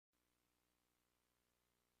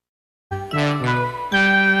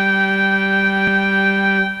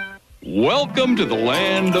Welcome to the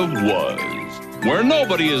land of Was, where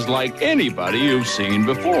nobody is like anybody you've seen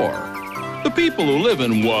before. The people who live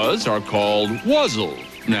in Was are called Wuzzles,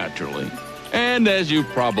 naturally. And as you've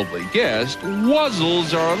probably guessed,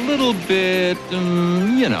 Wuzzles are a little bit,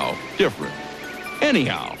 different.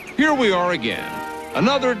 Anyhow, here we are again.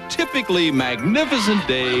 Another typically magnificent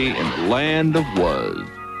day in the land of Was.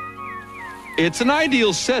 It's an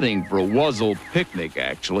ideal setting for a Wuzzle picnic,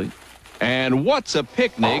 actually. And what's a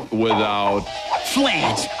picnic without...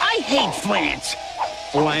 Flants! I hate flants!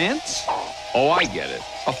 Flants? Oh, I get it.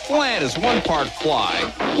 A flant is one part fly,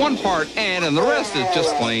 one part ant, and the rest is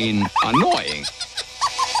just plain annoying.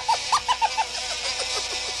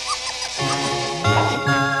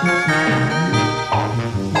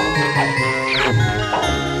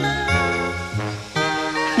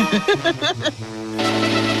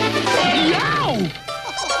 Yow!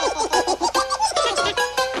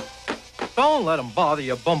 Don't let them bother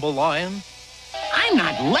you, Bumble Lion. I'm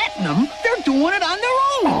not letting them. They're doing it on their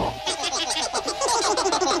own.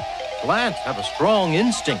 Plants have a strong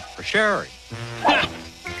instinct for sharing.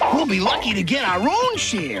 We'll be lucky to get our own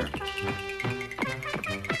share.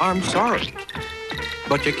 I'm sorry,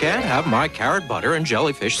 but you can't have my carrot butter and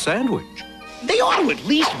jellyfish sandwich. They ought to at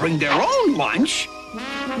least bring their own lunch.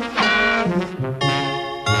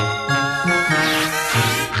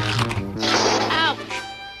 Ouch!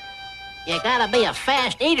 You gotta be a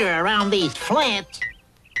fast eater around these flants.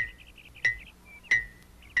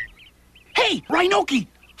 Hey, Rhinoki!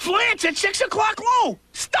 Flants at 6 o'clock low!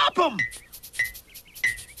 Stop them!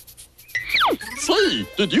 Say,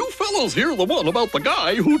 did you fellows hear the one about the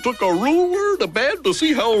guy who took a ruler to bed to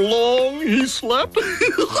see how long he slept?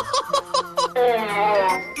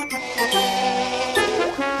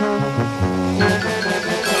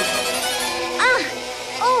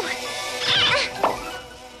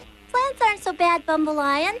 Plants aren't so bad, Bumble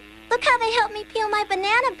Lion. Look how they helped me peel my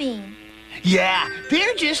banana bean. Yeah,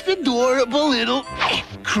 they're just adorable little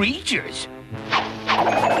creatures.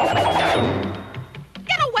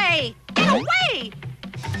 Get away! Get away!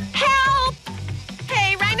 Help!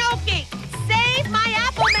 Hey, Rhinoki! Save my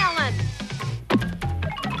apple melon!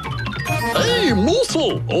 Hey,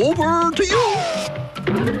 Moosel, over to you.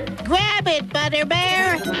 Grab it, Butter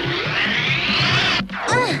Bear!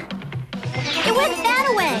 It went that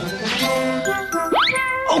way.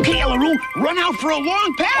 Okay, Elaroo, run out for a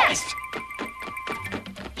long pass.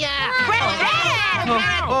 Yeah!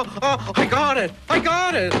 I got it! I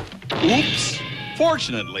got it! Oops.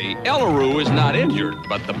 Fortunately, Elaroo is not injured,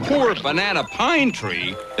 but the poor banana pine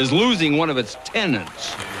tree is losing one of its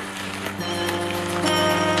tenants.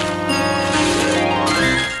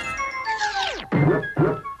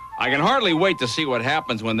 I can hardly wait to see what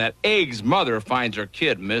happens when that egg's mother finds her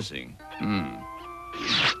kid missing.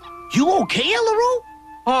 You okay, Elaroo?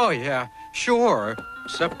 Oh, yeah, sure.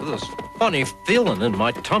 Except for this funny feeling in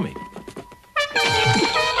my tummy.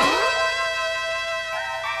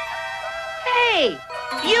 Hey!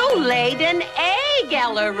 You laid an egg,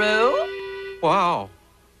 Elaroo! Wow.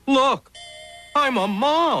 Look, I'm a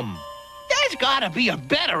mom. There's gotta be a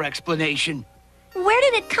better explanation. Where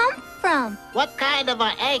did it come from? What kind of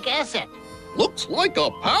an egg is it? Looks like a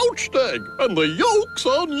pouched egg, and the yolk's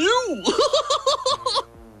on you.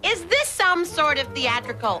 Is this some sort of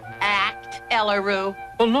theatrical act, Elaroo?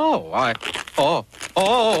 Well, no,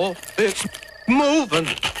 it's moving.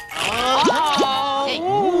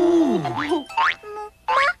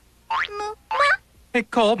 It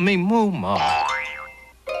called me Moo Mom.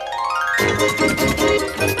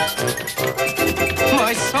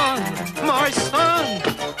 My son! My son!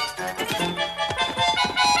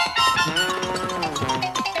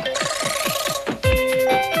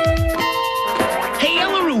 Hey,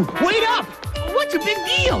 Elaroo, wait up! What's the big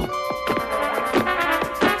deal?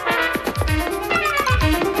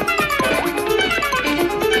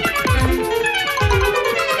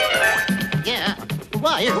 Yeah.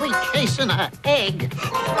 Why are we chasing an egg?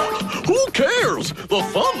 Who cares? The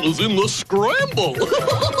fun is in the scramble.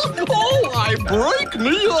 Oh, break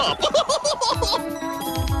me up.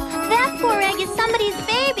 That poor egg is somebody's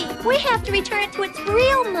baby. We have to return it to its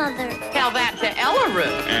real mother. Tell that to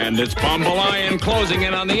Elaroo. And it's Bumble Lion closing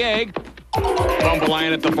in on the egg. Bumble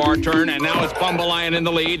Lion at the far turn, and now it's Bumble Lion in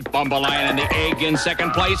the lead. Bumble Lion and the egg in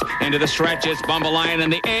second place. Into the stretch, it's Bumble Lion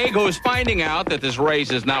and the egg, who's finding out that this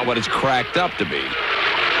race is not what it's cracked up to be.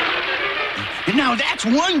 Now that's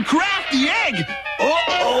one crafty egg!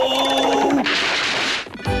 Uh-oh!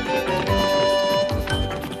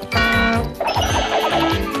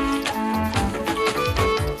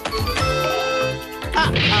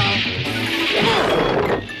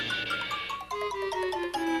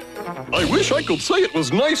 I wish I could say it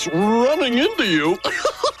was nice running into you.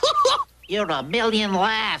 You're a million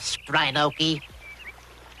laughs, Rhinoki.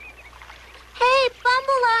 Hey,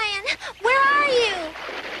 Bumbleian, where are you?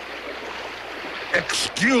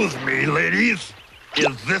 Excuse me, ladies.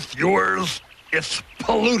 Is this yours? It's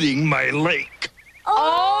polluting my lake.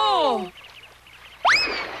 Oh!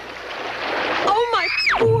 Oh, my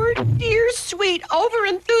poor, dear, sweet,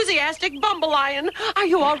 over-enthusiastic Bumbleian. Are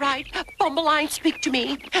you all right? Bumbleian, speak to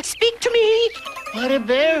me. Speak to me. Butter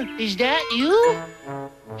Bear, is that you?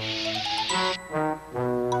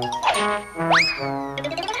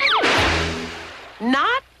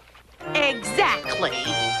 Not exactly.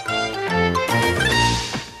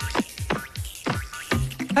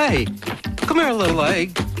 Hey, come here, little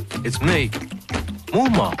egg. It's me.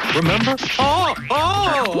 Mooma, remember? Oh!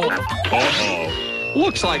 Uh-oh.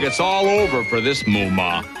 Looks like it's all over for this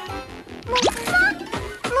Mooma.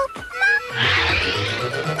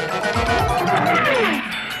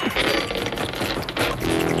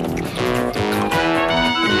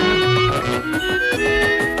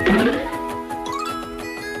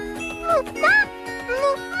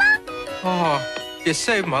 Oh, you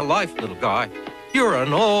saved my life, little guy. You're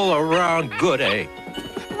an all-around good egg.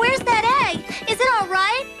 Where's that egg? Is it all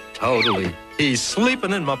right? Totally. He's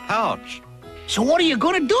sleeping in my pouch. So what are you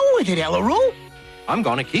gonna do with it, Ellaroo? I'm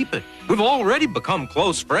gonna keep it. We've already become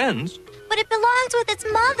close friends. But it belongs with its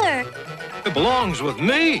mother. It belongs with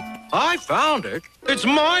me. I found it. It's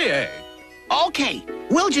my egg. Okay,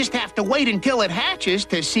 we'll just have to wait until it hatches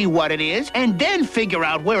to see what it is, and then figure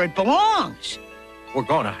out where it belongs. We're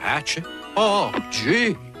gonna hatch it? Oh,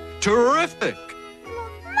 gee. Terrific.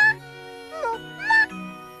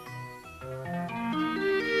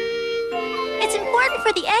 It's important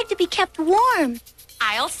for the egg to be kept warm.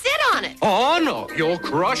 I'll sit on it. Oh, no, you'll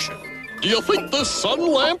crush it. Do you think this sun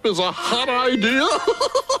lamp is a hot idea?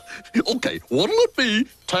 Okay, what'll it be?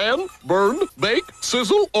 Tan, burn, bake,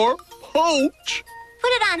 sizzle, or poach?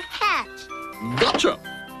 Put it on hatch. Gotcha.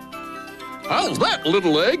 How's that,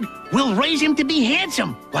 little egg? We'll raise him to be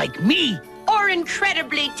handsome, like me. Or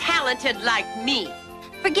incredibly talented like me.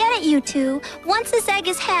 Forget it, you two. Once this egg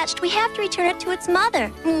is hatched, we have to return it to its mother.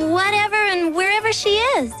 Whatever and wherever she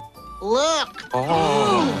is. Look,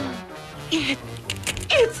 Oh.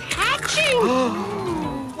 It's hatching.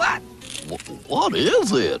 What? What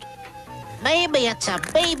is it? maybe it's a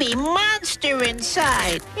baby monster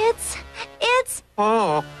inside. It's...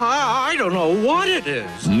 Oh, I don't know what it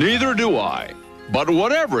is. Neither do I. But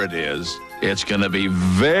whatever it is, it's going to be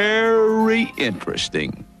very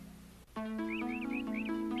interesting.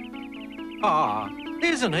 Ah,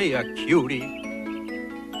 isn't he a cutie?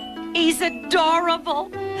 He's adorable.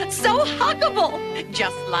 So huggable.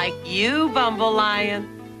 Just like you, Bumbleian.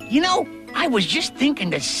 You know, I was just thinking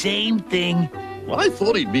the same thing. Well, I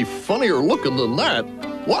thought he'd be funnier looking than that.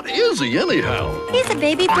 What is he, anyhow? He's a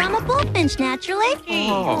baby Brahma bullfinch, naturally.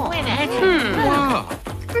 Oh. Ma,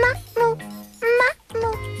 moo, ma,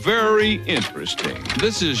 moo. Very interesting.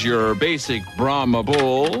 This is your basic Brahma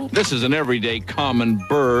bull. This is an everyday common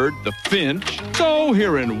bird, the finch. So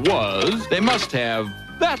here in Was, they must have,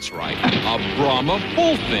 that's right, a Brahma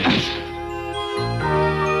bullfinch.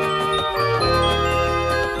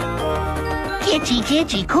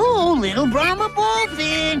 Kitchy, cool little Brahma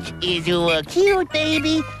bullfinch. Is you a cute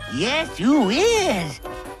baby? Yes, you is.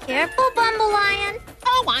 Careful, Bumbleian.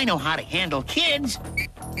 Oh, I know how to handle kids.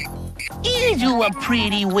 Is you a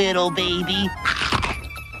pretty little baby?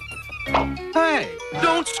 Hey,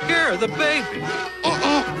 don't scare the baby.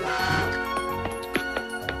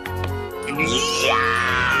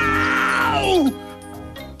 Yow!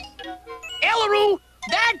 Ellaroo,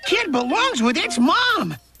 that kid belongs with its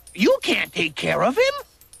mom. You can't take care of him.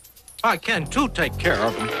 I can too take care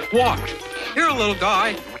of him. Watch. Here, little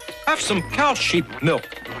guy. Have some cow sheep milk.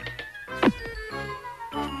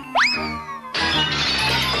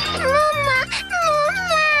 Mama.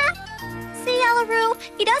 See, Ellaroo,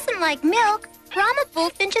 he doesn't like milk. Brahma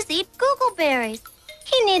bullfinches eat googleberries.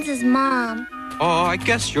 He needs his mom. Oh, I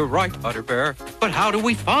guess you're right, Butterbear. But how do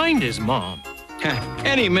we find his mom?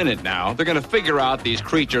 Any minute now, they're going to figure out these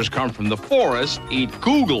creatures come from the forest, eat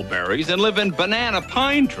googleberries, and live in banana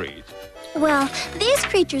pine trees. Well, these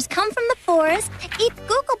creatures come from the forest, eat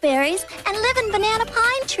googleberries, and live in banana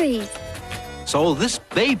pine trees. So this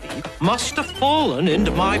baby must have fallen into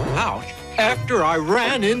my pouch after I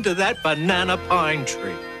ran into that banana pine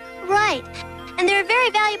tree. Right. And they're a very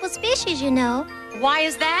valuable species, you know. Why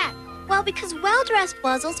is that? Well, because well-dressed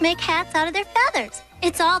wuzzles make hats out of their feathers.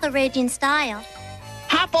 It's all the raging style.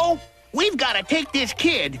 Hoppo, we've got to take this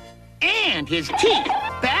kid and his teeth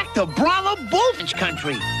back to Brahma bullfinch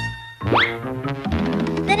country.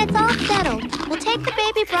 Then it's all settled. We'll take the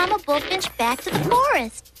baby Brahma bullfinch back to the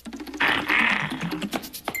forest.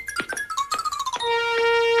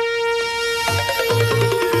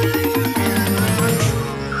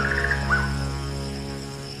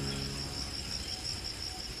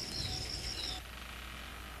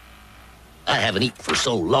 I haven't eaten for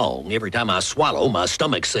so long. Every time I swallow, my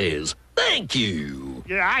stomach says, "Thank you."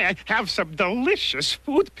 Yeah, I have some delicious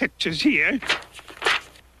food pictures here.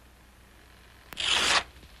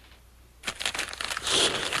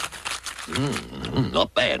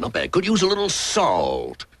 Not bad, not bad. Could use a little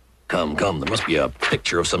salt. Come, there must be a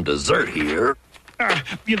picture of some dessert here.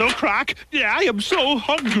 Croc, I am so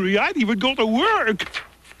hungry I'd even go to work.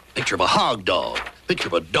 Picture of a hog dog. Picture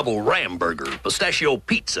of a double ram burger. Pistachio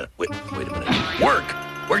pizza. Wait a minute. Work?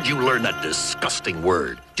 Where'd you learn that disgusting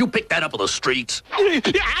word? Did you pick that up on the streets?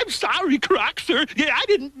 I'm sorry, Croc, sir. I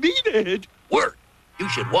didn't mean it. Work? You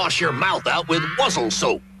should wash your mouth out with Wuzzle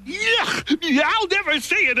soap. Yuck! I'll never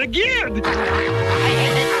say it again.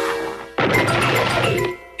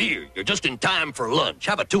 Here, you're just in time for lunch.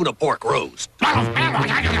 Have a tuna pork roast. I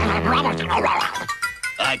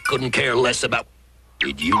couldn't care less about...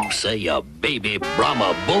 Did you say a baby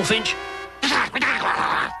Brahma bullfinch?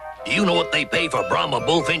 Do you know what they pay for Brahma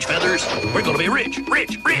bullfinch feathers? We're gonna be rich.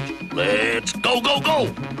 Let's go.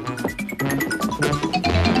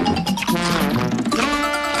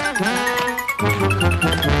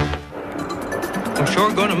 I'm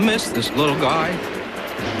sure gonna miss this little guy.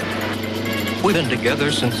 We've been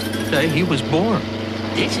together since the day he was born.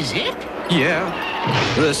 This is it? Yeah,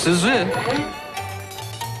 this is it.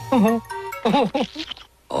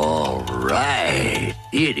 All right.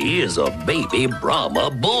 It is a baby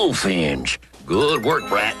Brahma bullfinch. Good work,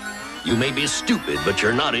 Brat. You may be stupid, but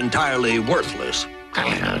you're not entirely worthless.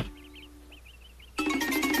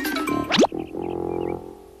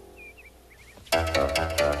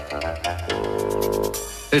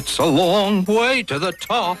 It's a long way to the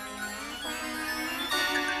top.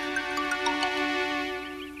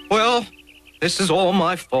 Well, this is all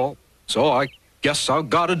my fault, so I guess I've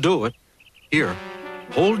got to do it. Here,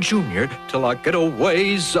 hold Junior till I get a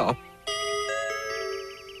ways up.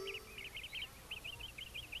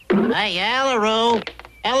 Hey, Ellaroo.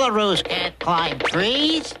 Ellaroos can't climb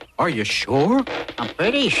trees. Are you sure? I'm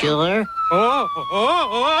pretty sure.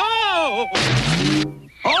 Oh!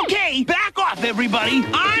 Okay, back off, everybody.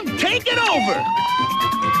 I'm taking over.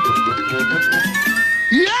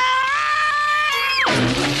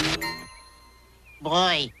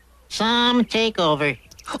 Boy, some takeover.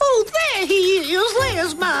 Oh, there he is.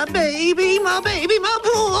 There's my baby, my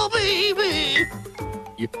poor baby.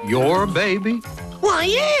 Your baby? Why,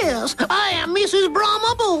 yes. I am Mrs.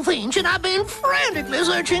 Brahma Bullfinch, and I've been frantically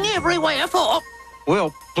searching everywhere for...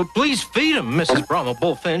 Well, please feed him, Mrs. Brahma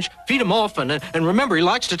Bullfinch. Feed him often, and remember, he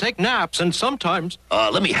likes to take naps, and sometimes...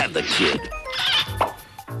 Let me have the kid.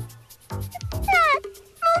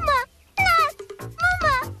 Mama.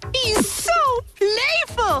 He's so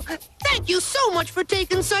playful. Thank you so much for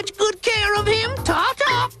taking such good care of him.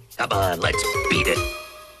 Ta-ta. Come on, let's beat it.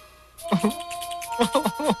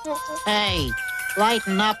 Hey,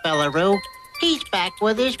 lighten up, Ellaroo. He's back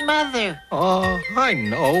with his mother. Oh, I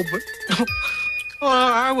know, but...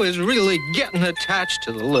 I was really getting attached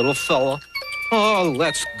to the little fella. Oh,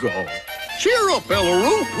 let's go. Cheer up,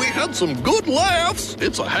 Ellaroo. We had some good laughs.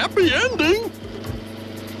 It's a happy ending.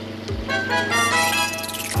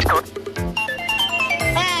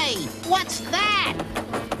 Hey, what's that?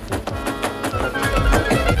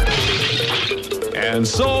 And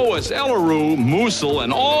so, as Ellaroo, Moosel,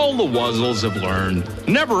 and all the Wuzzles have learned,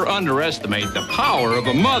 never underestimate the power of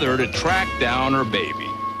a mother to track down her baby.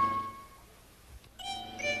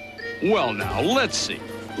 Well, now, let's see.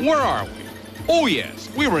 Where are we? Oh, yes,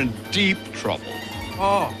 we were in deep trouble.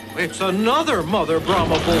 Oh, it's another Mother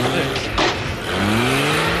Brahma Bullfinch.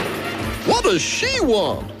 What does she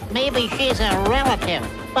want? Maybe she's a relative,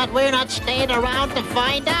 but we're not staying around to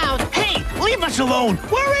find out. Hey, leave us alone.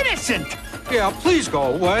 We're innocent. Yeah, please go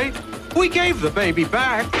away. We gave the baby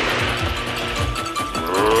back.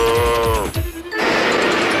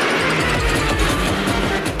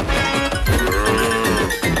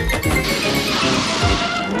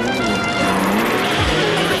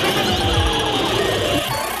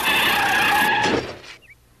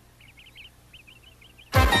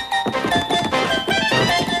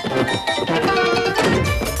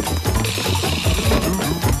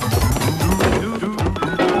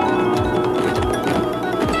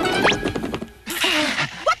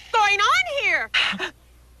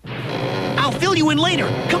 In later.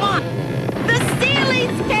 Come on. The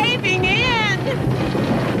ceiling's caving in.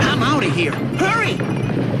 I'm out of here. Hurry.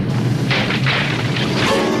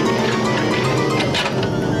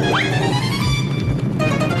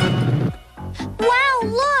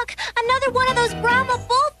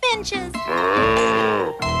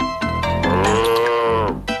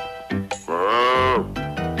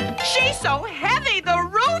 so heavy, the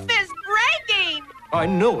roof is breaking. I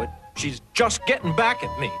knew it. She's just getting back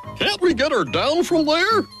at me. Can't we get her down from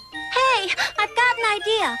there? Hey, I've got an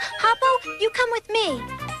idea. Hoppo, you come with me.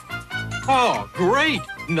 Oh, great.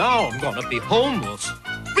 Now I'm gonna be homeless.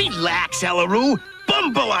 Relax, Elaroo.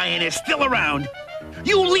 Bumbleian is still around.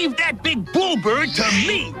 You leave that big bullbird to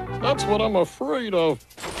me. That's what I'm afraid of.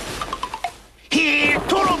 Here,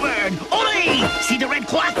 Turtlebird! Ole! See the red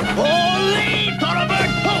clock? Ole, Turtlebird!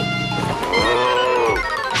 Ho!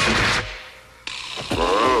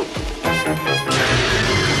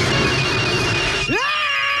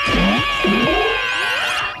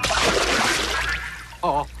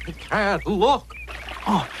 Oh, I can't look.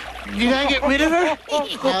 Oh, did I get rid of her?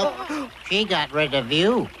 Nope, she got rid of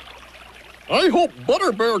you. I hope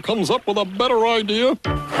Butterbear comes up with a better idea.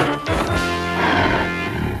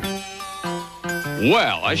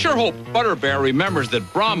 Well, I sure hope Butterbear remembers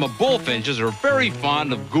that Brahma bullfinches are very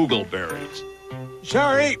fond of googleberries.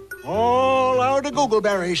 Sorry, all out of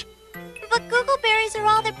googleberries. But googleberries are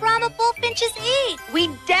all that Brahma bullfinches eat. We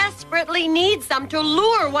desperately need some to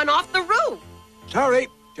lure one off the roof. Sorry,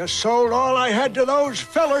 just sold all I had to those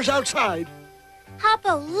fellers outside.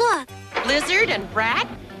 Hoppo, look. Lizard and Rat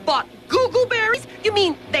bought googleberries? You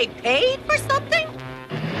mean they paid for something?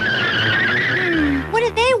 What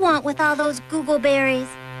do they want with all those googleberries?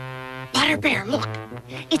 Butterbear, look.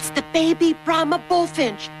 It's the baby Brahma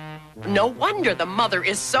bullfinch. No wonder the mother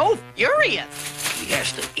is so furious. He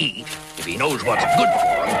has to eat if he knows what's good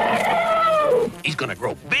for him. He's gonna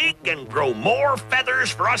grow big and grow more feathers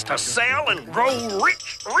for us to sell and grow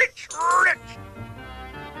rich, rich, rich.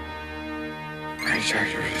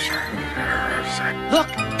 Look,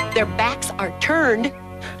 their backs are turned.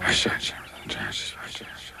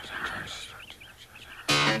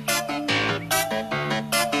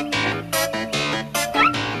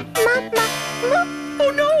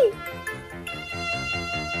 Oh, no!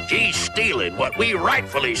 She's stealing what we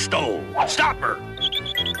rightfully stole. Stop her!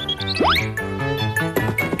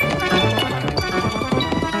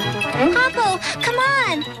 Hoppo, come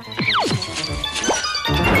on.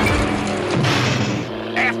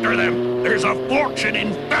 After them! There's a fortune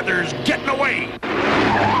in feathers getting away!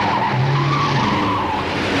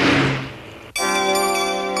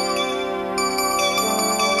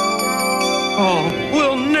 Oh,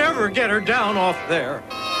 we'll never get her down off there.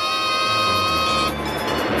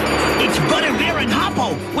 It's Butterbear and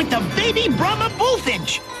Hoppo with the baby Brahma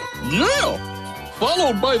bullfinch. Yeah!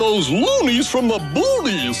 Followed by those loonies from the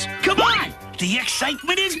boonies. Come on! The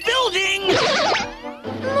excitement is building!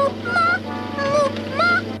 Moop, moop, moop,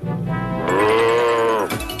 moop.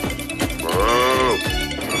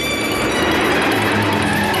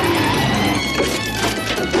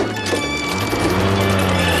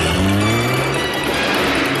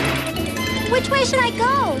 Which way should I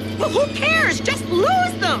go? Well, who cares? Just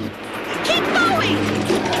lose them. Keep going.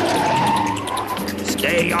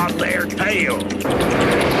 Stay on their tail.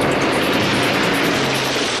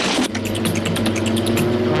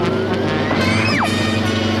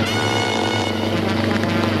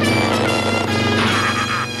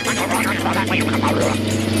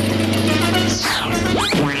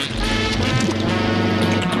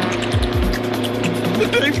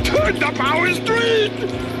 They've turned up our street!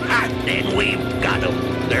 And then we've got them.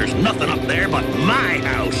 There's nothing up there but my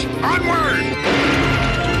house. Onward!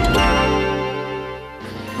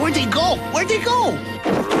 Where'd they go? Where'd they go?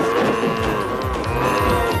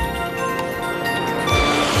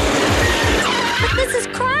 But this is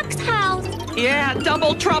Croc's house. Yeah,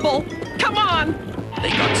 double trouble. Come on.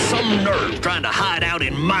 They got some nerve trying to hide out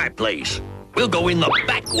in my place. We'll go in the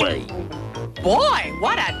back way. Boy,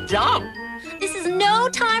 what a dump. This is no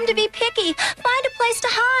time to be picky. Find a place to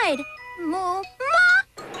hide. Moo, ma.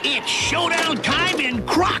 It's showdown time in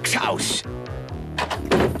Croc's house.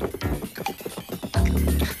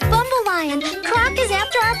 Bumbleian, Croc is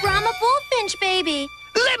after our Brahma bullfinch baby.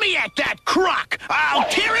 Let me at that Croc. I'll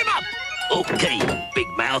tear him up. Okay, Big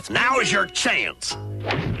Mouth, now is your chance.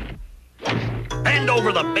 Hand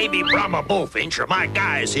over the baby Brahma bullfinch or my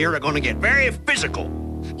guys here are going to get very physical.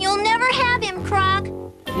 You'll never have him, Croc.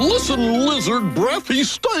 Listen, Lizard Breath, he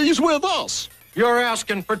stays with us. You're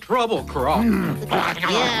asking for trouble, Croc.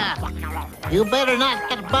 Yeah. You better not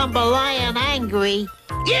get Bumbleian angry.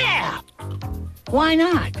 Yeah. Why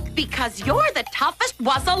not? Because you're the toughest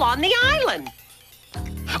wuzzle on the island.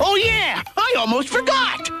 Oh, yeah. I almost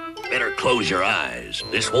forgot. Better close your eyes.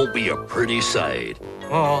 This won't be a pretty sight.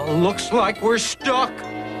 Oh, looks like we're stuck.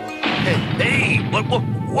 Hey,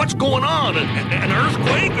 what's going on? An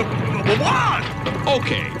earthquake? What?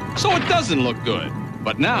 Okay, so it doesn't look good.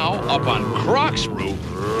 But now, up on Croc's roof,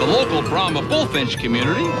 the local Brahma bullfinch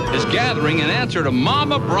community is gathering in answer to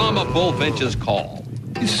Mama Brahma bullfinch's call.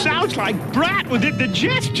 It sounds like Brat with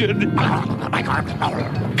indigestion. Come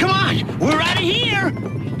on, we're out of here.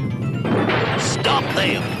 Stop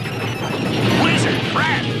them! Wizard,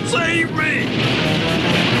 Brat, save me!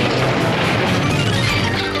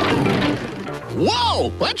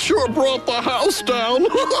 Wow, that sure brought the house down.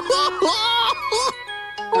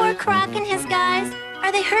 Poor Croc and his guys.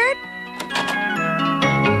 Are they hurt?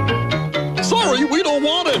 Sorry, we don't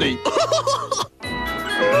want any.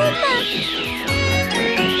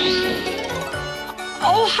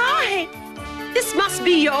 Oh, hi. This must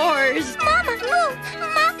be yours. Mama, moo!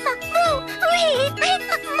 Mama, moo! Wait!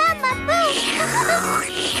 Mama, moo!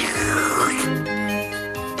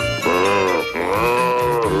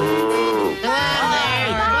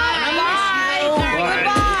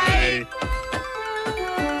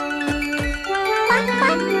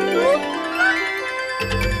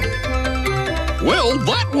 Well,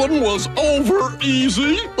 that one was over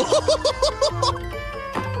easy.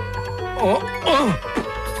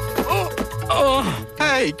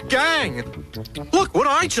 Hey, gang! Look what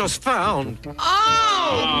I just found.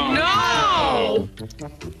 Oh, no!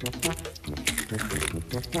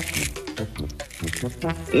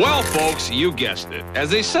 Well, folks, you guessed it. As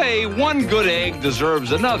they say, one good egg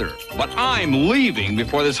deserves another. But I'm leaving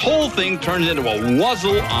before this whole thing turns into a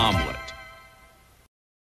Wuzzle omelet.